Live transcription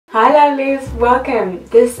Hi lovelies, welcome!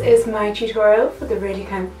 This is my tutorial for the really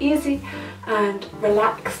kind of easy and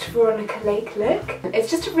relaxed Veronica Lake look.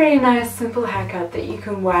 It's just a really nice simple haircut that you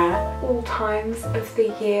can wear all times of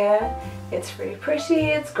the year. It's really pretty,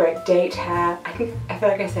 it's great date hair. I feel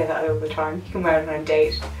like I say that all the time. You can wear it on a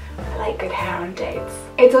date. I like good hair on dates.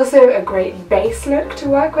 It's also a great base look to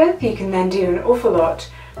work with. You can then do an awful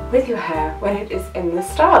lot with your hair when it is in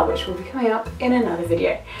this style, which will be coming up in another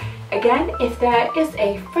video. Again, if there is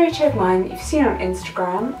a photo of mine you've seen on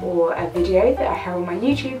Instagram or a video that I have on my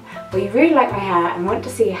YouTube where you really like my hair and want to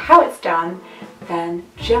see how it's done, then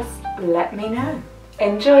just let me know.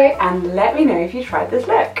 Enjoy and let me know if you tried this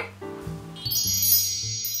look.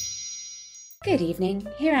 Good evening,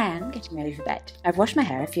 here I am getting ready for bed. I've washed my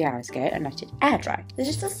hair a few hours ago and let it air dry. There's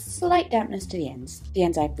just a slight dampness to the ends. The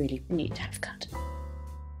ends I really need to have cut.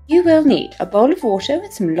 You will need a bowl of water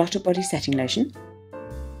with some Lotta Body setting lotion.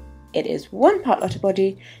 It is 1 part Lotta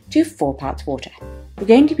Body to 4 parts water. We're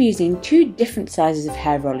going to be using 2 different sizes of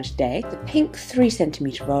hair roller today, the pink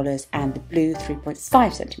 3cm rollers and the blue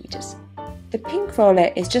 3.5cm. The pink roller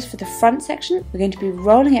is just for the front section. We're going to be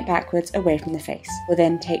rolling it backwards away from the face. We'll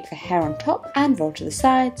then take the hair on top and roll to the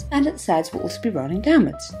sides, and at the sides we'll also be rolling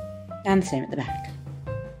downwards. And the same at the back.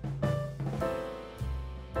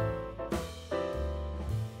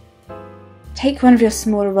 Take one of your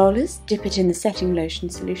smaller rollers, dip it in the setting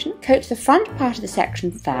lotion solution, coat the front part of the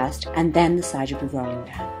section first, and then the side you'll be rolling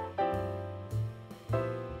down.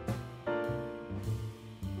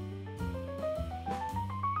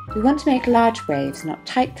 We want to make large waves, not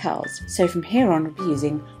tight curls, so from here on we'll be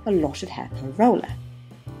using a lot of hair per roller.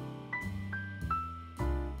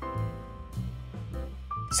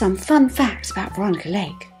 Some fun facts about Veronica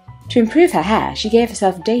Lake. To improve her hair, she gave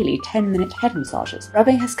herself daily 10-minute head massages,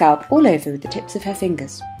 rubbing her scalp all over with the tips of her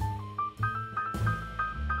fingers.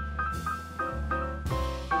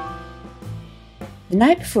 The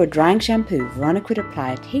night before drying shampoo, Veronica would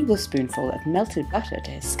apply a tablespoonful of melted butter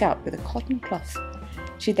to her scalp with a cotton cloth.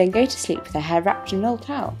 She'd then go to sleep with her hair wrapped in an old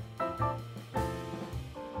towel.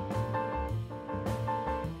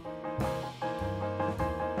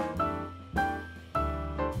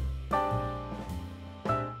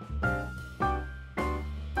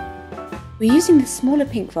 We're using the smaller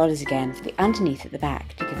pink rollers again for the underneath at the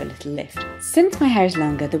back to give a little lift. Since my hair is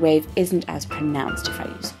longer, the wave isn't as pronounced if I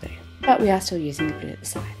use blue, but we are still using the blue at the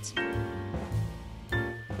sides.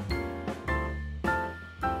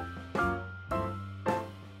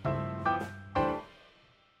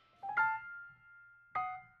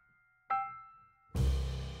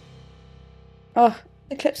 Oh,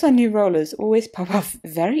 the clips on new rollers always pop off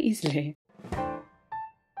very easily.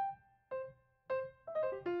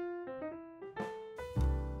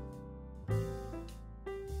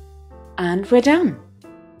 And we're done!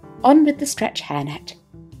 On with the stretch hairnet.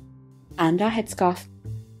 And our headscarf.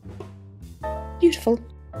 Beautiful!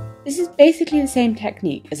 This is basically the same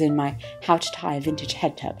technique as in my how to tie a vintage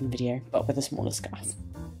head turban video, but with a smaller scarf.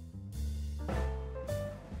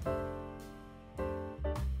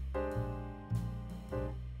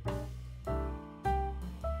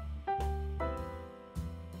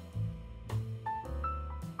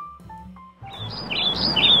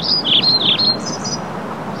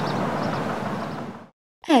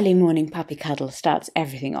 Early morning puppy cuddle starts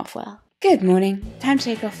everything off well. Good morning. Time to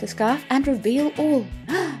take off the scarf and reveal all.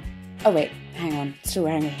 Oh wait, hang on. Still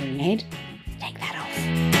wearing a hearing aid. Take that off.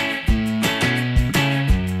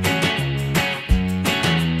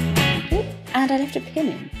 Ooh, and I left a pin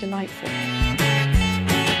in. Delightful.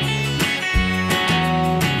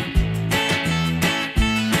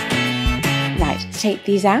 Right, to take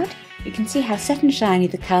these out, you can see how set and shiny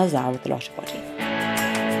the curls are with the Lotta Body.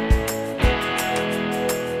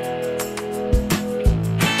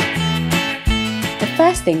 The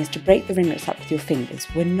first thing is to break the ringlets up with your fingers.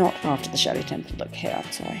 We're not after the Shirley Temple look here,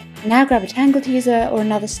 I'm sorry. Now grab a tangle teaser or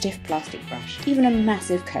another stiff plastic brush, even a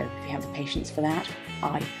massive comb if you have the patience for that.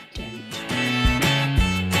 I don't.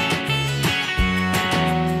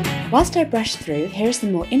 Whilst I brush through, here are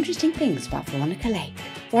some more interesting things about Veronica Lake.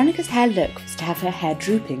 Veronica's hair look was to have her hair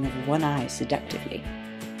drooping over one eye seductively.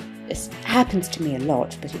 This happens to me a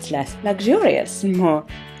lot, but it's less luxurious and more,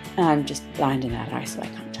 I'm just blind in that eye so I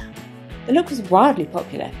can't tell. The look was wildly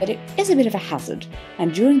popular, but it is a bit of a hazard,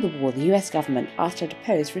 and during the war the US government asked her to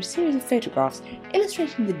pose for a series of photographs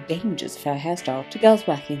illustrating the dangers of her hairstyle to girls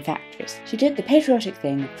working in factories. She did the patriotic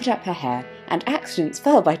thing, put up her hair, and accidents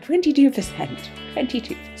fell by 22%.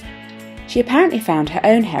 22%. She apparently found her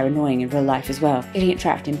own hair annoying in real life as well, getting it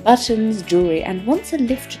trapped in buttons, jewellery, and once a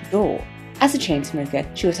lift door. As a chain smoker,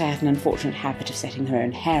 she also had an unfortunate habit of setting her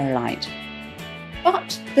own hair alight.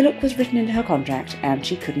 But the look was written into her contract and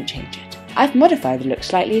she couldn't change it. I've modified the look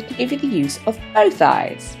slightly to give you the use of both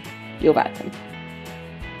eyes. You're welcome.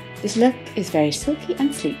 This look is very silky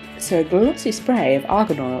and sleek, so a glossy spray of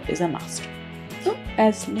argan oil is a must. Oh,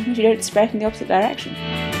 as long as you don't spray it in the opposite direction.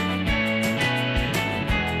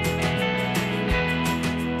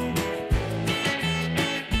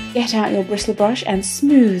 Get out your bristle brush and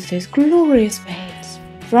smooth those glorious waves.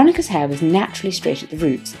 Veronica's hair was naturally straight at the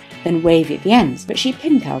roots, then wavy at the ends, but she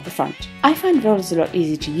pin-curled the front. I find rollers a lot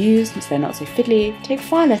easier to use since they're not so fiddly, take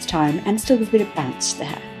far less time, and still give a bit of bounce to the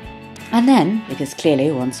hair. And then, because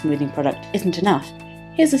clearly one smoothing product isn't enough,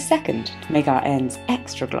 here's a second to make our ends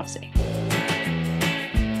extra glossy.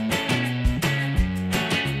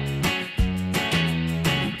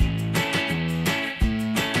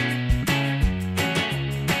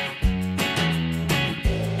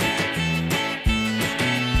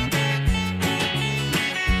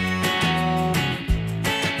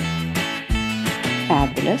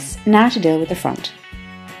 Fabulous. Now to deal with the front.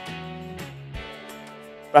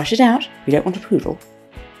 Brush it out, we don't want a poodle.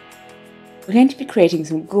 We're going to be creating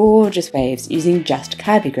some gorgeous waves using just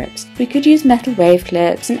Kirby grips. We could use metal wave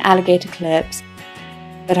clips and alligator clips,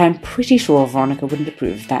 but I'm pretty sure Veronica wouldn't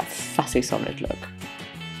approve of that fussy solid look.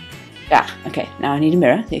 Okay, now I need a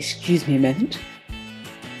mirror, excuse me a moment.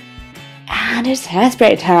 And it's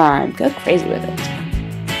hairspray time, go crazy with it.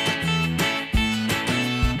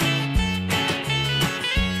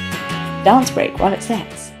 Dance break while it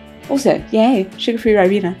sets. Also, yay, sugar-free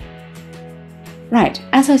Ribena. Right,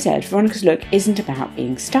 as I said, Veronica's look isn't about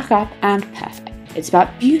being stuck up and perfect. It's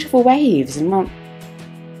about beautiful waves and, well,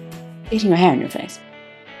 getting your hair in your face.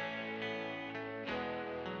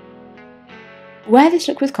 Wear this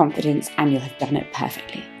look with confidence and you'll have done it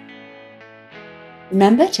perfectly.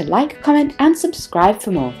 Remember to like, comment and subscribe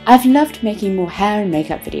for more. I've loved making more hair and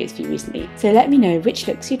makeup videos for you recently, so let me know which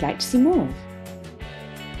looks you'd like to see more of.